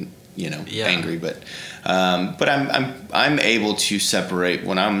and get angry, but I'm able to separate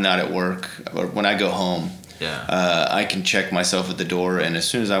when I'm not at work or when I go home. I can check myself at the door, and as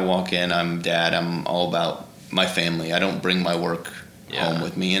soon as I walk in, I'm all about my family. I don't bring my work home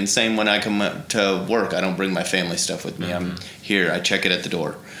with me, and same when I come to work, I don't bring my family stuff with me. I'm here, I check it at the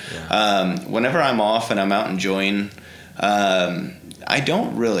door. Whenever I'm off and I'm out enjoying, I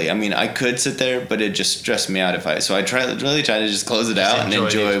don't really. I mean, I could sit there, but it just stressed me out so I really try to just close it out and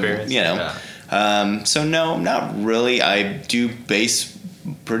enjoy, so no, not really. I do base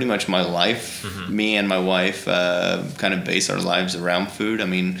pretty much my life. Me and my wife kind of base our lives around food. I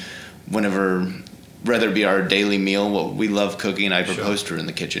mean, whether it be our daily meal, we love cooking. I propose to her in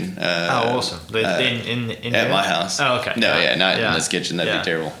the kitchen. Awesome! In at my house. Oh, okay. No, not in this kitchen. That'd be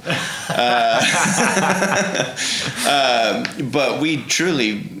terrible. But we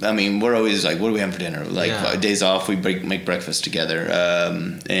truly, I mean, we're always like, what do we have for dinner? Like days off, we make breakfast together.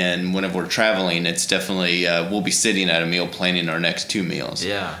 And whenever we're traveling, it's definitely we'll be sitting at a meal planning our next 2 meals.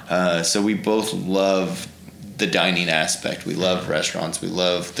 So we both love the dining aspect. We love restaurants. We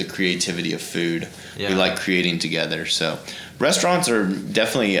love the creativity of food. We like creating together. So restaurants are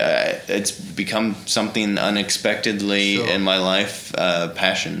definitely it's become something unexpectedly in my life,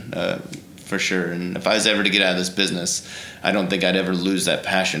 passion for sure. And if I was ever to get out of this business, I don't think I'd ever lose that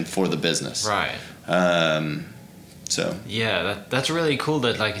passion for the business. Right. So that's really cool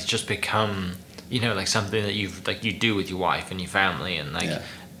that like it's just become, like something that you do with your wife and your family, and like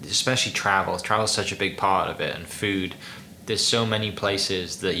especially travel's such a big part of it. And food, there's so many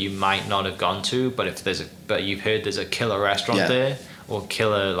places that you might not have gone to, but you've heard there's a killer restaurant there, or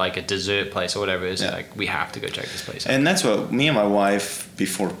killer like a dessert place or whatever it is. Like, we have to go check this place out. And that's what me and my wife,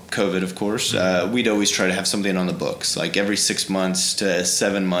 before COVID of course, we'd always try to have something on the books. Like every 6 months to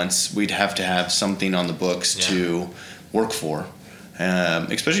 7 months, we'd have to have something on the books to work for.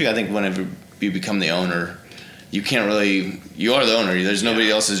 Especially I think whenever you become the owner, you are the owner. There's nobody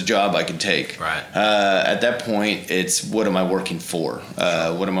else's job I can take. Right. At that point, it's what am I working for?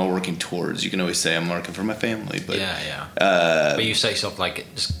 What am I working towards? You can always say I'm working for my family, but but you set yourself like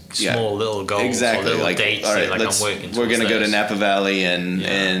just small little goals, or little dates. All right, I'm working. We're gonna go to Napa Valley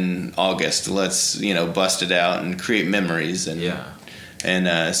in August. Let's bust it out and create memories,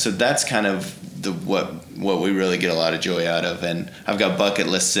 and so that's kind of what we really get a lot of joy out of. And I've got bucket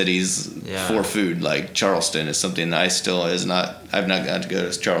list cities for food, like Charleston is something I've not got to go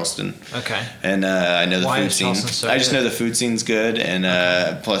to Charleston. Okay. And I know the Why food scene. I just know the food scene's good, and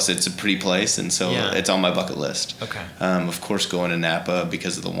plus it's a pretty place, and so it's on my bucket list. Okay. Of course, going to Napa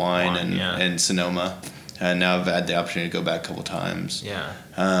because of the wine and Sonoma. Now I've had the opportunity to go back a couple times.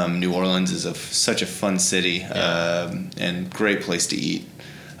 New Orleans is such a fun city and great place to eat.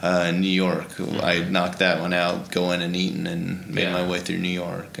 New York, I knocked that one out, going and eating, and made my way through New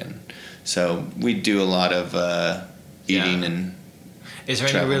York, and so we do a lot of eating and. Is there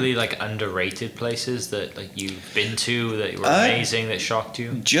any really like underrated places that like you've been to that were amazing, that shocked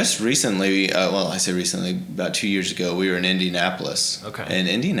you? Just recently, I say recently, about 2 years ago, we were in Indianapolis. Okay. And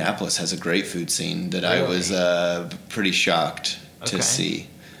Indianapolis has a great food scene that I was pretty shocked to see.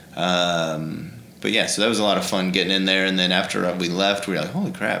 But so that was a lot of fun getting in there. And then after we left, we were like,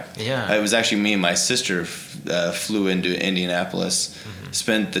 holy crap. Yeah. It was actually me and my sister flew into Indianapolis,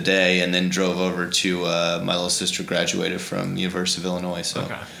 spent the day, and then drove over to my little sister graduated from University of Illinois.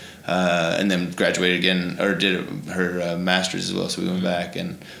 So, and then graduated again, or did her master's as well. So we went back.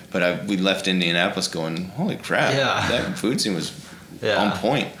 But we left Indianapolis going, holy crap. Yeah. That food scene was on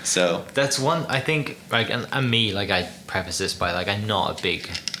point. So that's one, I think, like, and me, like, I preface this by like,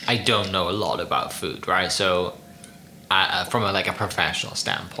 I don't know a lot about food, right? So from a professional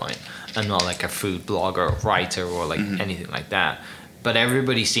standpoint, I'm not like a food blogger or writer or like anything like that. But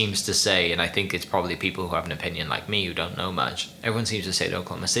everybody seems to say, and I think it's probably people who have an opinion like me who don't know much, everyone seems to say that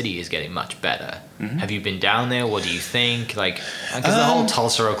Oklahoma City is getting much better. Mm-hmm. Have you been down there? What do you think? Like, because the whole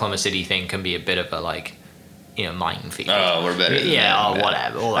Tulsa, Oklahoma City thing can be a bit of a, like, you know, minefield. Oh, we're better.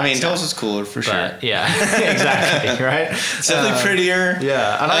 Whatever. I mean, Tulsa's cooler for sure. Yeah, exactly, right? It's definitely prettier.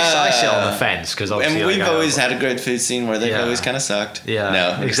 Yeah, and I sit on the fence because obviously. And we've always had a great food scene where they've always kind of sucked. Yeah,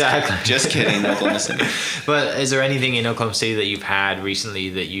 no, exactly. Just kidding, Oklahoma City. But is there anything in Oklahoma City that you've had recently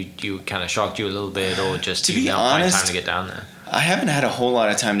that you kind of shocked you a little bit, or just to be honest, find time to get down there? I haven't had a whole lot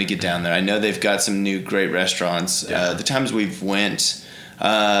of time to get down there. I know they've got some new great restaurants. Yeah. The times we've went.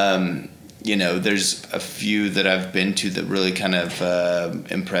 You know, there's a few that I've been to that really kind of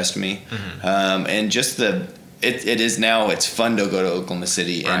impressed me, and just it's fun to go to Oklahoma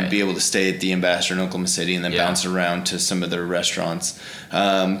City and be able to stay at the Ambassador in Oklahoma City and then bounce around to some of their restaurants,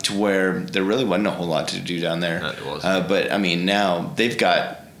 to where there really wasn't a whole lot to do down there. No, it wasn't. But I mean, now they've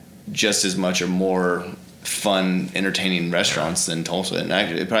got just as much or more fun, entertaining restaurants than Tulsa, and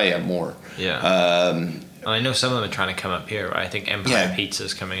actually they probably have more. Yeah. I know some of them are trying to come up here, right? I think Empire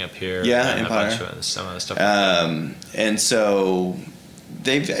Pizza's coming up here. Yeah, and Empire. A bunch of some of the stuff. And so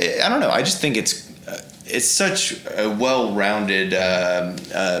I don't know. I just think it's such a well-rounded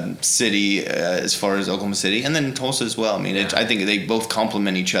city as far as Oklahoma City, and then Tulsa as well. I mean, I think they both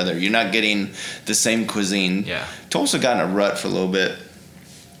complement each other. You're not getting the same cuisine. Yeah. Tulsa got in a rut for a little bit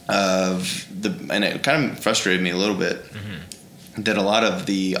and it kind of frustrated me a little bit. Mm-hmm. That a lot of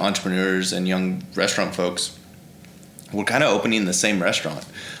the entrepreneurs and young restaurant folks were kind of opening the same restaurant.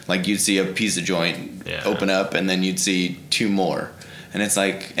 Like you'd see a pizza joint open up, and then you'd see two more. And it's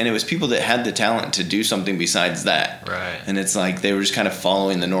like, and it was people that had the talent to do something besides that. Right. And it's like they were just kind of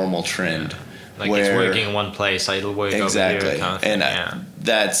following the normal trend. Yeah. Like it's working in one place, like it'll work over here. Kind of thing. And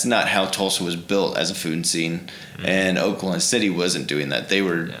that's not how Tulsa was built as a food scene. Mm-hmm. And Oklahoma City wasn't doing that. They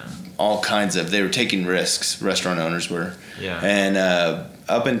were they were taking risks, restaurant owners were. Yeah. And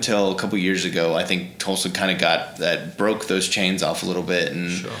up until a couple years ago, I think Tulsa kind of broke those chains off a little bit, and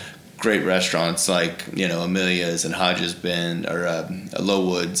great restaurants like, you know, Amelia's and Hodges Bend or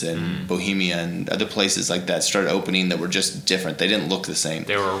Lowwoods and Bohemia and other places like that started opening that were just different. They didn't look the same.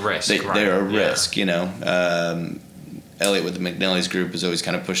 They were a risk. They were a risk, you know. Elliot with the McNally's group has always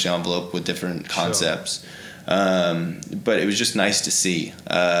kind of pushed the envelope with different concepts. But it was just nice to see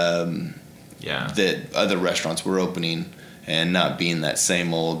that other restaurants were opening and not being that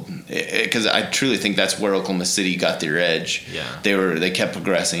same old, because I truly think that's where Oklahoma City got their edge. Yeah. They kept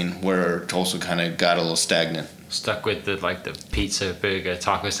progressing, where Tulsa kind of got a little stagnant. Stuck with the pizza, burger,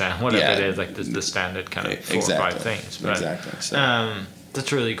 taco stand, whatever it is, like the standard kind of 4 or 5 things. But, exactly. So.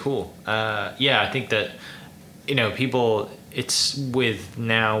 That's really cool. I think that, you know, people, it's with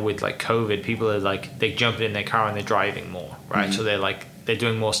like COVID, people are like, they jump in their car and they're driving more, right? Mm-hmm. So they're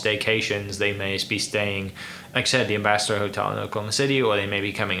doing more staycations. They may be staying, like I said, the Ambassador Hotel in Oklahoma City, or they may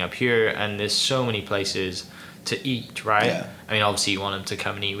be coming up here, and there's so many places to eat, right? Yeah. I mean, obviously you want them to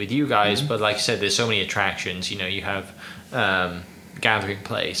come and eat with you guys, but like I said, there's so many attractions. You know, you have Gathering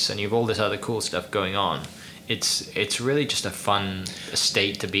Place, and you have all this other cool stuff going on. It's really just a fun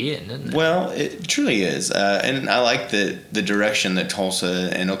state to be in, isn't it? Well, it truly is, and I like the direction that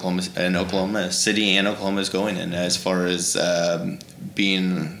Tulsa and Oklahoma City and Oklahoma is going in, as far as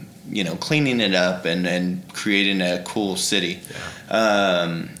being, you know, cleaning it up and creating a cool city.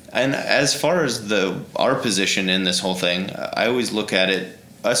 Yeah. And as far as our position in this whole thing, I always look at it,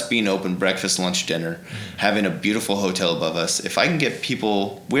 us being open breakfast, lunch, dinner, having a beautiful hotel above us. If I can get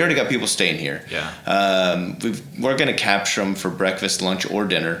people, we already got people staying here. Yeah. We're going to capture them for breakfast, lunch, or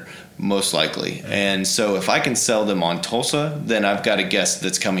dinner, most likely. Yeah. And so if I can sell them on Tulsa, then I've got a guest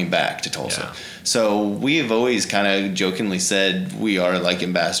that's coming back to Tulsa. Yeah. So we have always kind of jokingly said we are like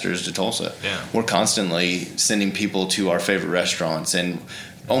ambassadors to Tulsa. Yeah. We're constantly sending people to our favorite restaurants and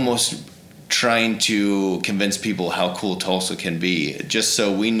almost trying to convince people how cool Tulsa can be, just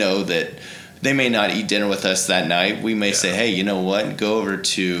so we know that they may not eat dinner with us that night. We may say, hey, you know what, go over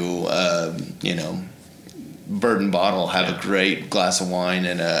to Bird and Bottle, have a great glass of wine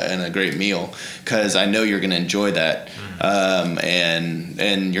and a great meal, because I know you're going to enjoy that,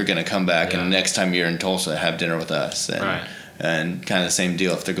 and you're going to come back and next time you're in Tulsa, have dinner with us. And kind of the same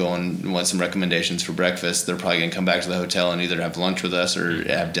deal. If they're going want some recommendations for breakfast, they're probably going to come back to the hotel and either have lunch with us or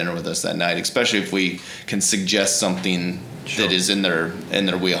have dinner with us that night. Especially if we can suggest something that is in their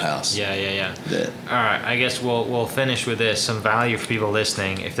wheelhouse. Yeah. All right. I guess we'll finish with this. Some value for people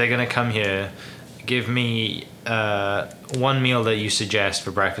listening. If they're going to come here, give me one meal that you suggest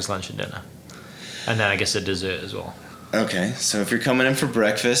for breakfast, lunch, and dinner, and then I guess a dessert as well. Okay. So if you're coming in for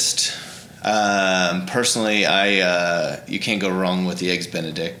breakfast, Personally, you can't go wrong with the Eggs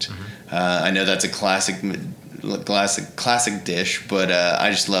Benedict. I know that's a classic dish, but I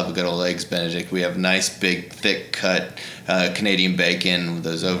just love a good old Eggs Benedict. We have nice, big, thick cut Canadian bacon with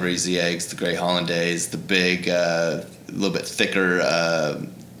those over easy eggs, the Grey Hollandaise, the big, a little bit thicker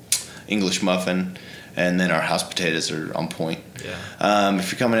English muffin, and then our house potatoes are on point. Yeah.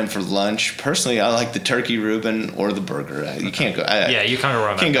 If you're coming in for lunch, personally, I like the turkey Reuben or the burger. You can't go. You can't go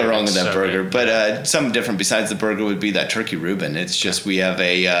wrong. Can't go wrong with that burger. Good. But something different besides the burger would be that turkey Reuben. It's just we have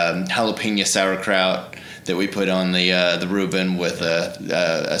a jalapeno sauerkraut that we put on the Reuben with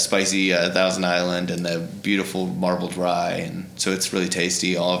a spicy Thousand Island and the beautiful marbled rye, and so it's really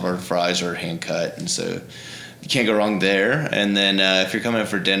tasty. All of our fries are hand cut, and so you can't go wrong there. And then if you're coming in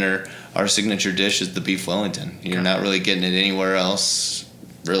for dinner, our signature dish is the beef Wellington. You're not really getting it anywhere else,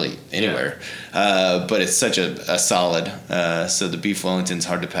 really anywhere. Yeah. But it's such a solid. So the beef Wellington's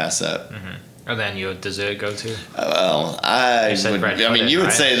hard to pass up. Mm-hmm. And then your dessert go-to? Well, you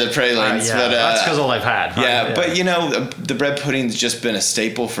would say the pralines, but that's because all I've had. Right? Yeah, but the bread pudding's just been a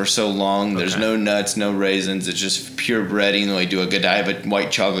staple for so long. There's no nuts, no raisins. It's just pure breading. We do a good. I have a white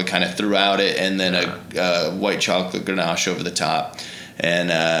chocolate kind of throughout it, and then a white chocolate ganache over the top.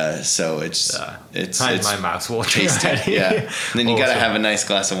 And so it's my mouth's watering. Yeah. And then you got to have a nice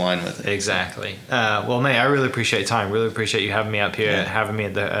glass of wine with it. Exactly. Well, mate, I really appreciate your time. Really appreciate you having me up here, having me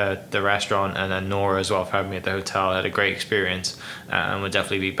at the restaurant, and then Nora as well for having me at the hotel. I had a great experience, and we'll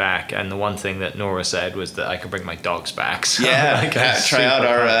definitely be back. And the one thing that Nora said was that I could bring my dogs back. So try out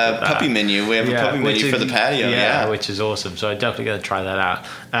our puppy menu. We have a puppy menu for the patio. Yeah, which is awesome. So I'm definitely going to try that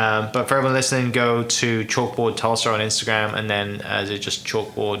out. But for everyone listening, go to Chalkboard Tulsa on Instagram, and then is it just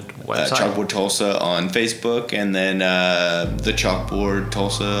Chalkboard website? Chalkboard Tulsa on Facebook, and then the Chalkboard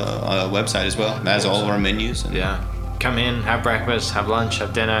Tulsa website as well. It has all of our menus. Come in, have breakfast, have lunch,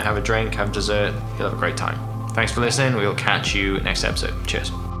 have dinner, have a drink, have dessert. You'll have a great time. Thanks for listening. We will catch you next episode. Cheers.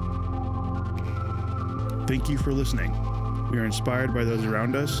 Thank you for listening. We are inspired by those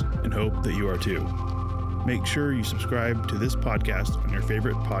around us and hope that you are too. Make sure you subscribe to this podcast on your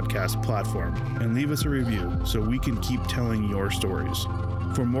favorite podcast platform and leave us a review so we can keep telling your stories.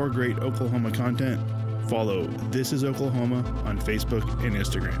 For more great Oklahoma content, follow This Is Oklahoma on Facebook and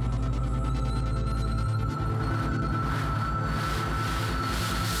Instagram.